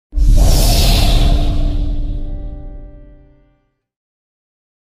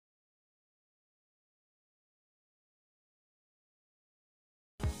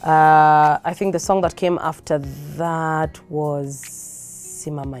I think the song that came after that was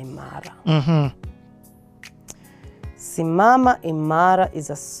Simama Imara. Simama Imara is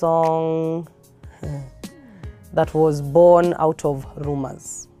a song that was born out of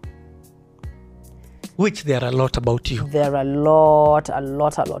rumors. Which there are a lot about you. There are a lot. And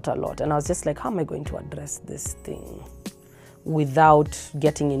I was just like, how am I going to address this thing without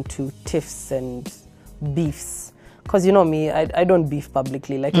getting into tiffs and beefs? Because you know me, I don't beef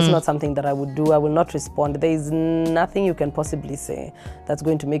publicly. Like, it's not something that I would do. I will not respond. There is nothing you can possibly say that's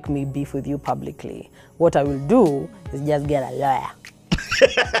going to make me beef with you publicly. What I will do is just get a lawyer.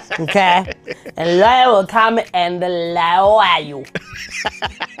 Okay? And lawyer will come and lawyer you.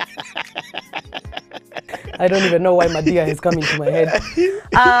 I don't even know why Madea is coming to my head.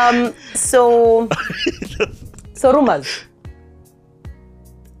 So rumors.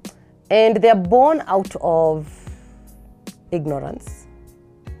 And they're born out of ignorance.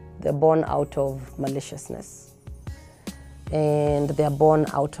 They're born out of maliciousness. And they're born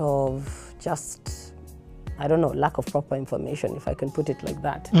out of just, I don't know, lack of proper information, if I can put it like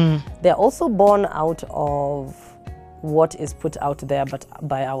that. They're also born out of what is put out there but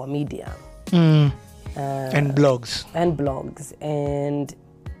by our media. And blogs. And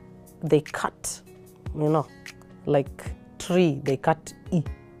they cut, you know, like tree, they cut E.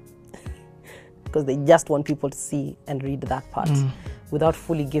 Because they just want people to see and read that part without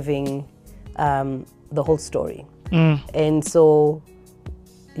fully giving the whole story. And so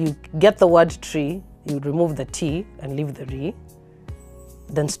you get the word tree, you remove the T and leave the re,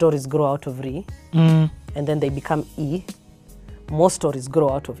 then stories grow out of re, and then they become E. More stories grow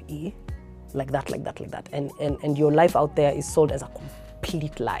out of E, like that. And your life out there is sold as a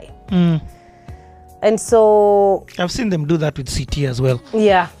complete lie. And so I've seen them do that with CT as well.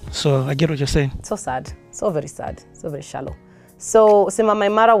 Yeah. So I get what you're saying. So sad. So very sad. So very shallow. So Simama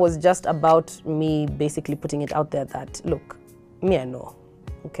Imara was just about me basically putting it out there that, look, me I know.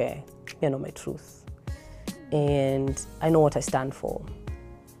 Okay. Me I know my truth. And I know what I stand for.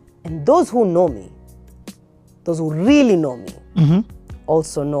 And those who know me, those who really know me,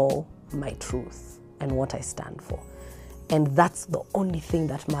 also know my truth and what I stand for. And that's the only thing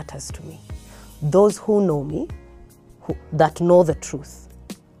that matters to me. Those who know me, that know the truth,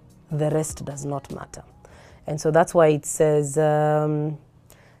 the rest does not matter. And so that's why it says,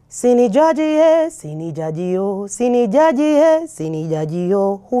 Sinijajie, sinijajio, sinijajie,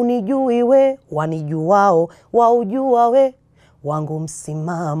 sinijajio, hunijui we, wanijuao, waujua we, wangu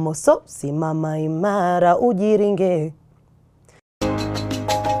msimamo, so simama imara ujiringe.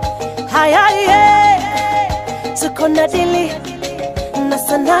 Hayaye, tuko na dili, na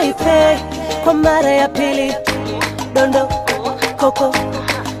sanaipe, kwa mara ya pili. Dondo, koko,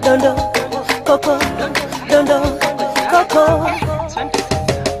 dondo, koko, dondo, koko.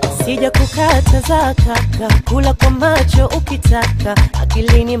 Sija kukataza kaka, kula kwa macho ukitaka,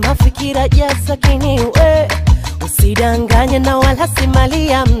 akilini mafikira jasa kiniwe. Usidanganye na wala si mali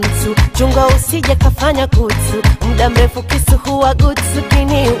ya mtu, chunga usije kafanya kutu, muda mrefu kisu huwa gutsu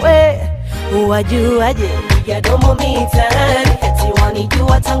kiniwe. Uwajuaje, piga domo mitaani, eti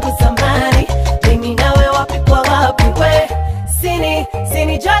wanijua tangu zamani, mimi nawe wapi kwa wapi we.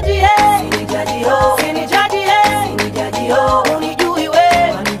 Sinijajie, sinijajio, sinijajie, sinijajio, unijui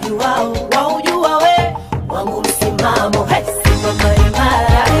we, wanijuao, waujua we, wangu msimamo, hey. Simama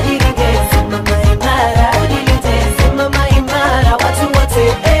imara, ujiringe, simama imara, ujilinde, simama imara, watu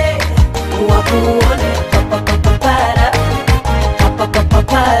wote, hey. Wakuone, papapapapara,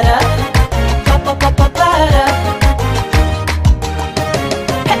 papapapapara, papapapapara.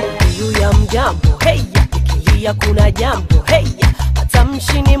 Hey, juu ya mjambo, hey, ikilia kuna jambo, hey.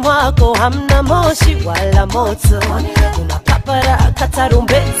 Matamshini mwako hamna moshi wala moto, unapapara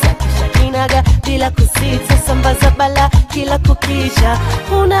katarumbeta kisha kinaga bila kusita, sambaza bala kila kukicha,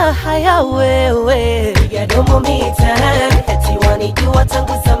 una haya wewe. Piga domo mitaani, eti wanijua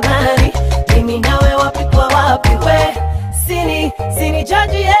tangu zamani, mimi nawe wapi kwa wapi we.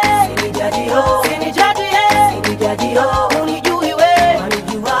 Sinijajie, sinijajio, sinijajie, sinijajio, unijui we,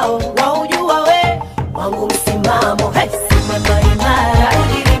 wanijuao, waujua we, wangu msimamo, hey. Simama imara,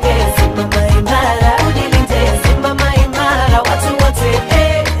 ujiringe, simama imara, ujilinde, simama imara, watu wote,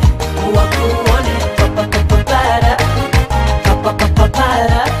 hey. Wakuone, papapapapara,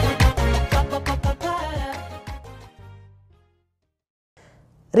 papapapapara, papapapapara.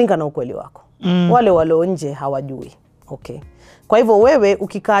 Ringa na ukweli wako. Wale walio nje hawajui. Okay. Kwa hivyo wewe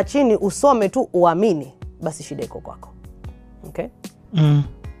ukikaa chini usome tu uamini, basi shida iko kwako. Okay?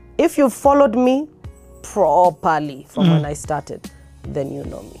 If you followed me properly from when I started, then you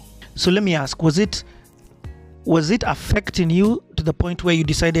know me. So let me ask, was it was it affecting you to the point where you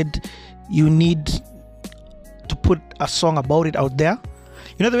decided you need to put a song about it out there?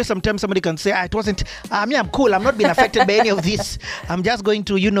 You know the way sometimes somebody can say, it wasn't, me, I'm cool, I'm not being affected by any of this. I'm just going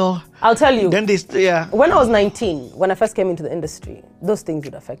to, I'll tell you. Then this, yeah. When I was 19, when I first came into the industry, those things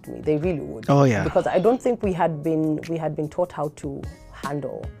would affect me. They really would. Oh, yeah. Because I don't think we had been taught how to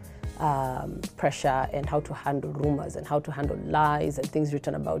handle pressure and how to handle rumors and how to handle lies and things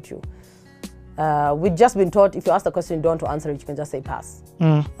written about you. We've just been taught, if you ask the question you don't want to answer it, you can just say pass.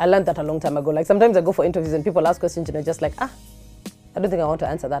 I learned that a long time ago. Like sometimes I go for interviews and people ask questions and I'm just like, I don't think I want to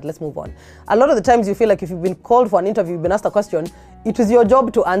answer that. Let's move on. A lot of the times you feel like if you've been called for an interview, you've been asked a question, it is your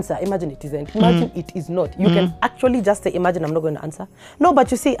job to answer. Imagine it isn't. Imagine it is not. You can actually just say, imagine I'm not going to answer. No, but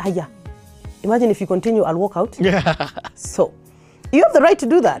you say, yeah. Imagine if you continue, I'll walk out. Yeah. So you have the right to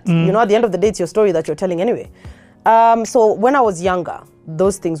do that. At the end of the day, it's your story that you're telling anyway. So when I was younger,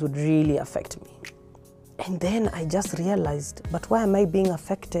 those things would really affect me. And then I just realized, but why am I being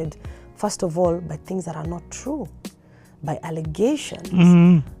affected? First of all, by things that are not true. By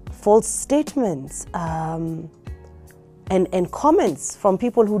allegations, false statements, and comments from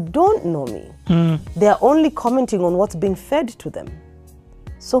people who don't know me. They are only commenting on what's being fed to them.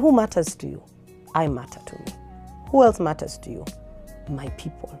 So who matters to you? I matter to me. Who else matters to you? My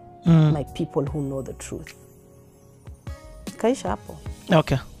people. My people who know the truth. Kaisha hapo.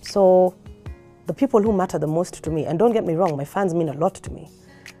 Okay. So the people who matter the most to me, and don't get me wrong, my fans mean a lot to me.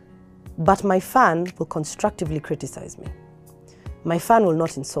 But my fan will constructively criticize me. My fan will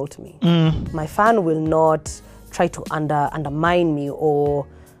not insult me. My fan will not try to undermine me or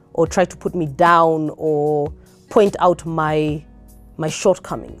try to put me down or point out my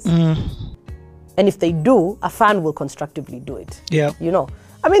shortcomings. And if they do, a fan will constructively do it. Yeah.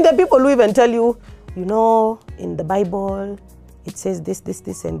 I mean, there are people who even tell you, in the Bible, it says this,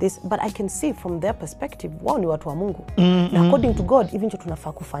 and this. But I can see from their perspective, wao ni watu wa Mungu. Na according to God, even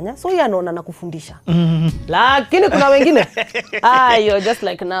tunafaa kufanya. So yeye anaona na kufundisha. Lakini kuna wengine, you're just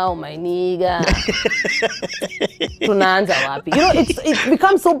like, now my nigga. Tunaanza wapi? It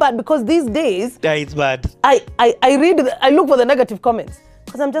becomes so bad because these days, yeah, it's bad. I look for the negative comments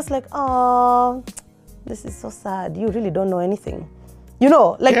because I'm just like, this is so sad. You really don't know anything.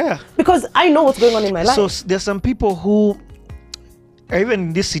 Because I know what's going on in my life. So there's some people who, even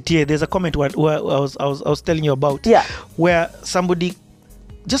in this CTA, there's a comment where I was telling you about, where somebody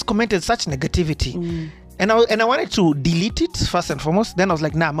just commented such negativity, and I wanted to delete it first and foremost. Then I was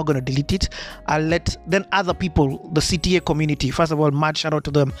like, nah, I'm not going to delete it. I'll let then other people, the CTA community, first of all, mad shout out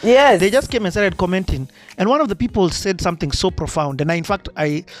to them. Yes, they just came and started commenting, and one of the people said something so profound, and in fact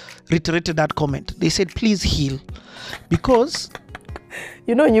I reiterated that comment. They said, please heal, because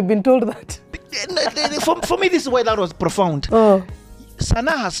you've been told that. For me, this is why that was profound.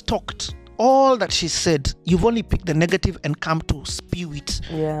 Sana has talked all that she said. You've only picked the negative and come to spew it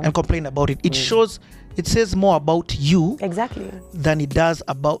and complain about it. It says more about you than it does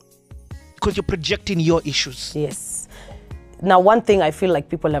about, because you're projecting your issues. Yes. Now, one thing I feel like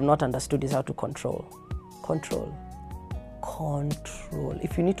people have not understood is how to control.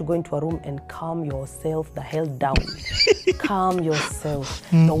 If you need to go into a room and calm yourself the hell down, calm yourself.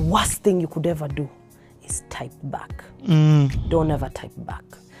 The worst thing you could ever do is type back. Don't ever type back.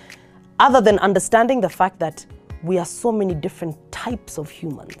 Other than understanding the fact that we are so many different types of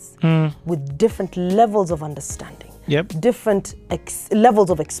humans with different levels of understanding, different levels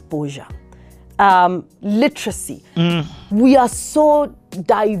of exposure, literacy. We are so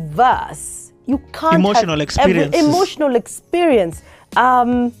diverse. You can't emotional experience.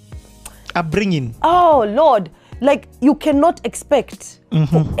 Upbringing. Oh Lord, like you cannot expect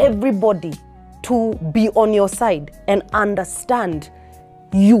for everybody to be on your side and understand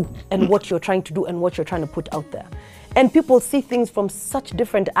you and what you're trying to do and what you're trying to put out there. And people see things from such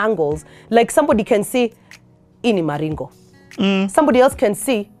different angles. Like somebody can see, ini maringo. Somebody else can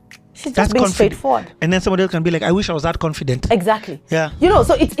see, she's just being straightforward. And then somebody else can be like, I wish I was that confident. Exactly. Yeah.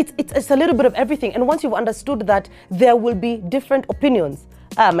 So it's a little bit of everything. And once you've understood that there will be different opinions,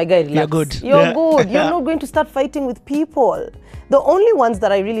 my guy, relax. You're good. You're good. You're not going to start fighting with people. The only ones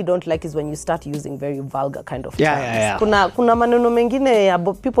that I really don't like is when you start using very vulgar kind of terms. Kuna maneno mengine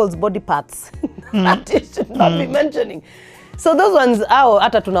about people's body parts that you should not be mentioning. So those ones,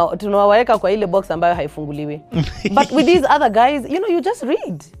 hata tunawaweka kwa ile box ambayo haifunguliwi. But with these other guys, you just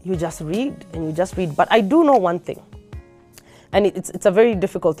read. You just read and you just read. But I do know one thing. And it's a very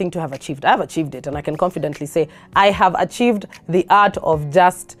difficult thing to have achieved. I have achieved it, and I can confidently say I have achieved the art of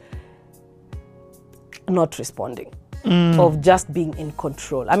just not responding, of just being in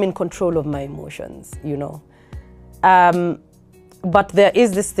control. I'm in control of my emotions, But there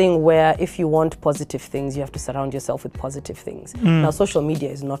is this thing where if you want positive things, you have to surround yourself with positive things. Now, social media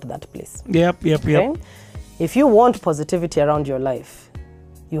is not that place. Yep. If you want positivity around your life,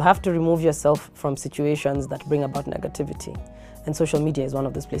 you have to remove yourself from situations that bring about negativity. And social media is one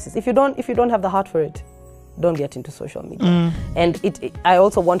of those places. If you don't have the heart for it, don't get into social media. And I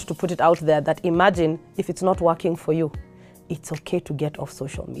also want to put it out there that imagine if it's not working for you, it's okay to get off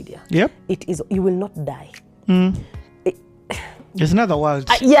social media. Yep. You will not die. There's another world.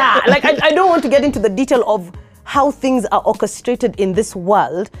 I don't want to get into the detail of how things are orchestrated in this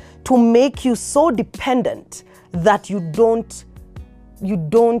world to make you so dependent that you don't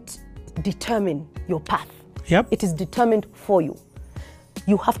determine your path. Yep. It is determined for you.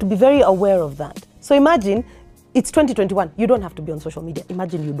 You have to be very aware of that. So imagine it's 2021. You don't have to be on social media.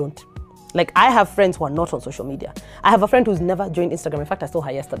 Imagine you don't. Like, I have friends who are not on social media. I have a friend who's never joined Instagram. In fact, I saw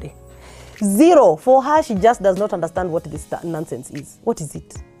her yesterday. 0. For her, she just does not understand what this nonsense is. What is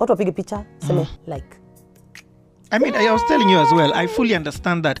it? What a big picture? Like. I mean, I was telling you as well, I fully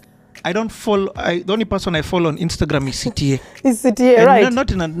understand that. I don't follow, the only person I follow on Instagram is CTA. Is CTA, right?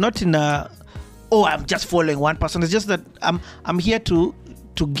 Not in a, oh, I'm just following one person. It's just that I'm here to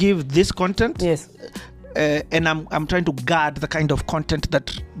give this content. Yes. And I'm trying to guard the kind of content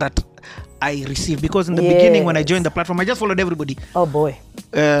that I receive, because in the beginning when I joined the platform, I just followed everybody. Oh boy.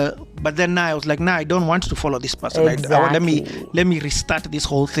 But then now I was like, I don't want to follow this person. Exactly. Let me restart this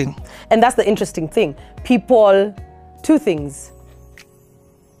whole thing. And that's the interesting thing. Two things.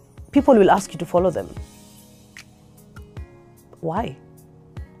 People will ask you to follow them. Why?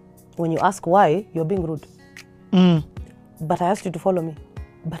 When you ask why, you're being rude. But I asked you to follow me.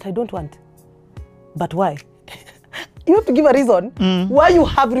 But I don't want. But why? You have to give a reason why you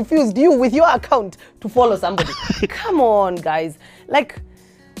have refused, you with your account, to follow somebody. Come on, guys. Like,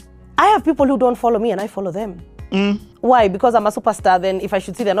 I have people who don't follow me and I follow them. Why? Because I'm a superstar, then if I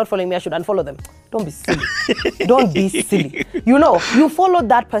should see they're not following me, I should unfollow them. Don't be silly. Don't be silly. You follow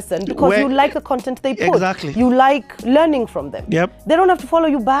that person because you like the content they put. Exactly. You like learning from them. Yep. They don't have to follow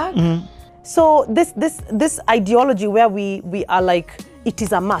you back. So this ideology where we are like, it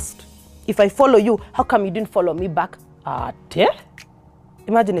is a must. If I follow you, how come you didn't follow me back?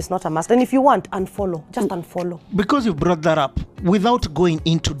 Imagine it's not a must. And if you want, unfollow. Just unfollow. Because you brought that up, without going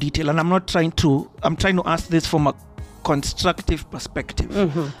into detail, and I'm trying to ask this from a constructive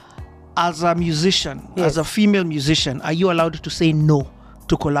perspective. As a musician, as a female musician, are you allowed to say no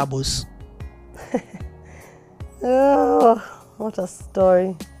to collabos? Oh, what a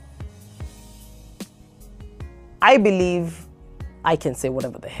story. I believe I can say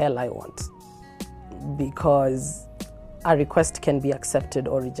whatever the hell I want, because a request can be accepted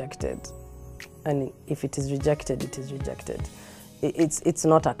or rejected. And if it is rejected, it is rejected. It's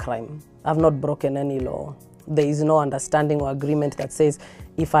not a crime. I've not broken any law. There is no understanding or agreement that says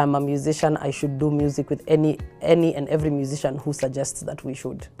if I'm a musician, I should do music with any and every musician who suggests that we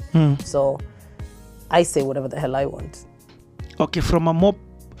should. So I say whatever the hell I want. Okay, from a more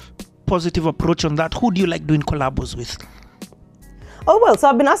positive approach on that, who do you like doing collabos with? Oh, well, so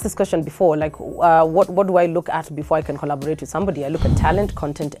I've been asked this question before, like, what do I look at before I can collaborate with somebody? I look at talent,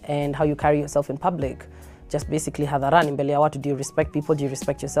 content, and how you carry yourself in public. Just basically hadharani mbele ya watu. Do you respect people? Do you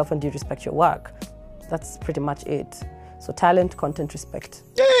respect yourself? And do you respect your work? That's pretty much it. So talent, content, respect.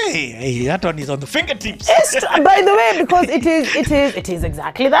 Hey, that one is on the fingertips. By the way, because it is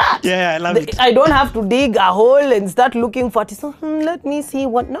exactly that. Yeah, I love it. I don't have to dig a hole and start looking for it. So, let me see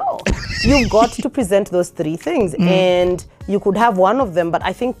what. No, you've got to present those three things, and you could have one of them, but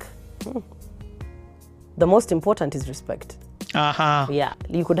I think the most important is respect. Yeah,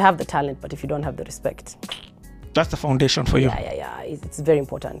 you could have the talent, but if you don't have the respect, that's the foundation for you. Yeah. It's very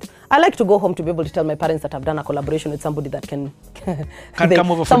important. I like to go home to be able to tell my parents that I've done a collaboration with somebody that can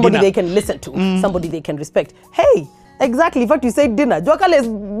come over for somebody dinner. They can listen to, somebody they can respect. Hey, exactly. In fact, you said dinner. Joakale has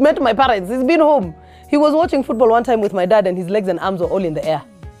met my parents. He's been home. He was watching football one time with my dad, and his legs and arms were all in the air.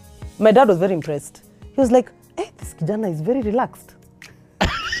 My dad was very impressed. He was like, "Hey, this kijana is very relaxed."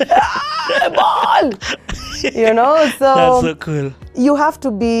 Ball. So that's so cool. You have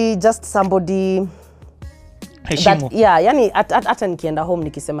to be just somebody. Heshimu. Yani hata nikienda home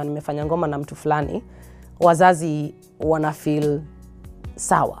nikisema nimefanya ngoma na mtu fulani, wazazi wana feel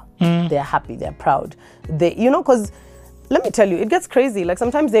sawa. They're happy, they're proud. Because let me tell you, it gets crazy. Like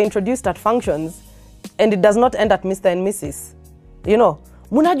sometimes they're introduced at functions and it does not end at Mr. and Mrs.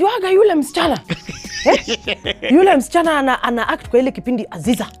 Munajuaga yule msichana. Yule msichana ana act kwa ile kipindi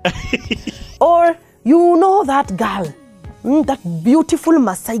Aziza. Or that girl. That beautiful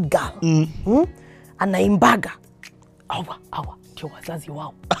Masai girl. Anaimbaga. Awa, ndio wazazi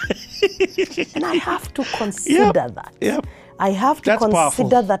wao. And I have to consider that. Yep. I have to That's consider powerful.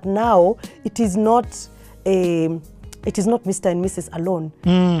 that now it is not Mr. and Mrs. alone.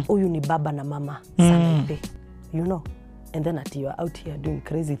 Huyu ni baba na mama. Sunday, you know. And then you are out here doing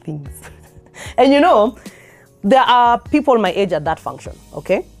crazy things. And you know, there are people my age at that function,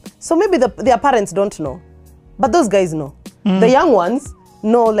 okay? So maybe their parents don't know, but those guys know. The young ones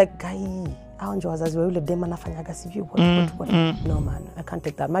know, like, guy, what. No, man, I can't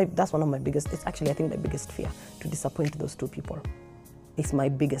take that. That's one of my biggest, it's actually, I think, my biggest fear, to disappoint those two people. It's my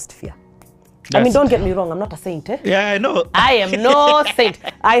biggest fear. I mean, don't get me wrong, I'm not a saint, eh? Yeah, I know. I am no saint.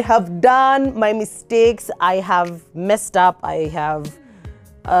 I have done my mistakes. I have messed up. I have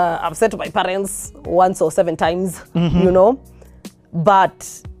upset my parents once or 7 times, you know.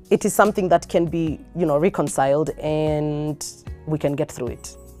 But it is something that can be, you know, reconciled, and we can get through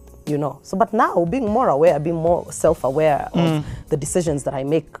it, you know. So, but now, being more aware, being more self-aware of the decisions that I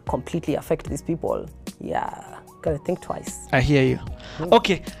make completely affect these people, yeah. Gotta think twice. I hear you.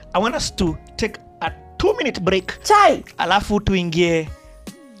 Okay, I want us to take a 2-minute break. Chai! Alafu tuingie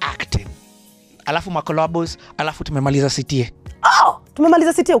acting. Alafu makolabos, alafu tumemaliza CTA. Oh!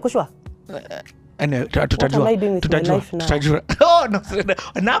 Tumemaliza CTA, uko sure? Anyway, What am I doing with my life now? tutajua. Oh, no,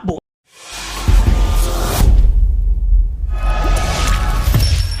 Nabo.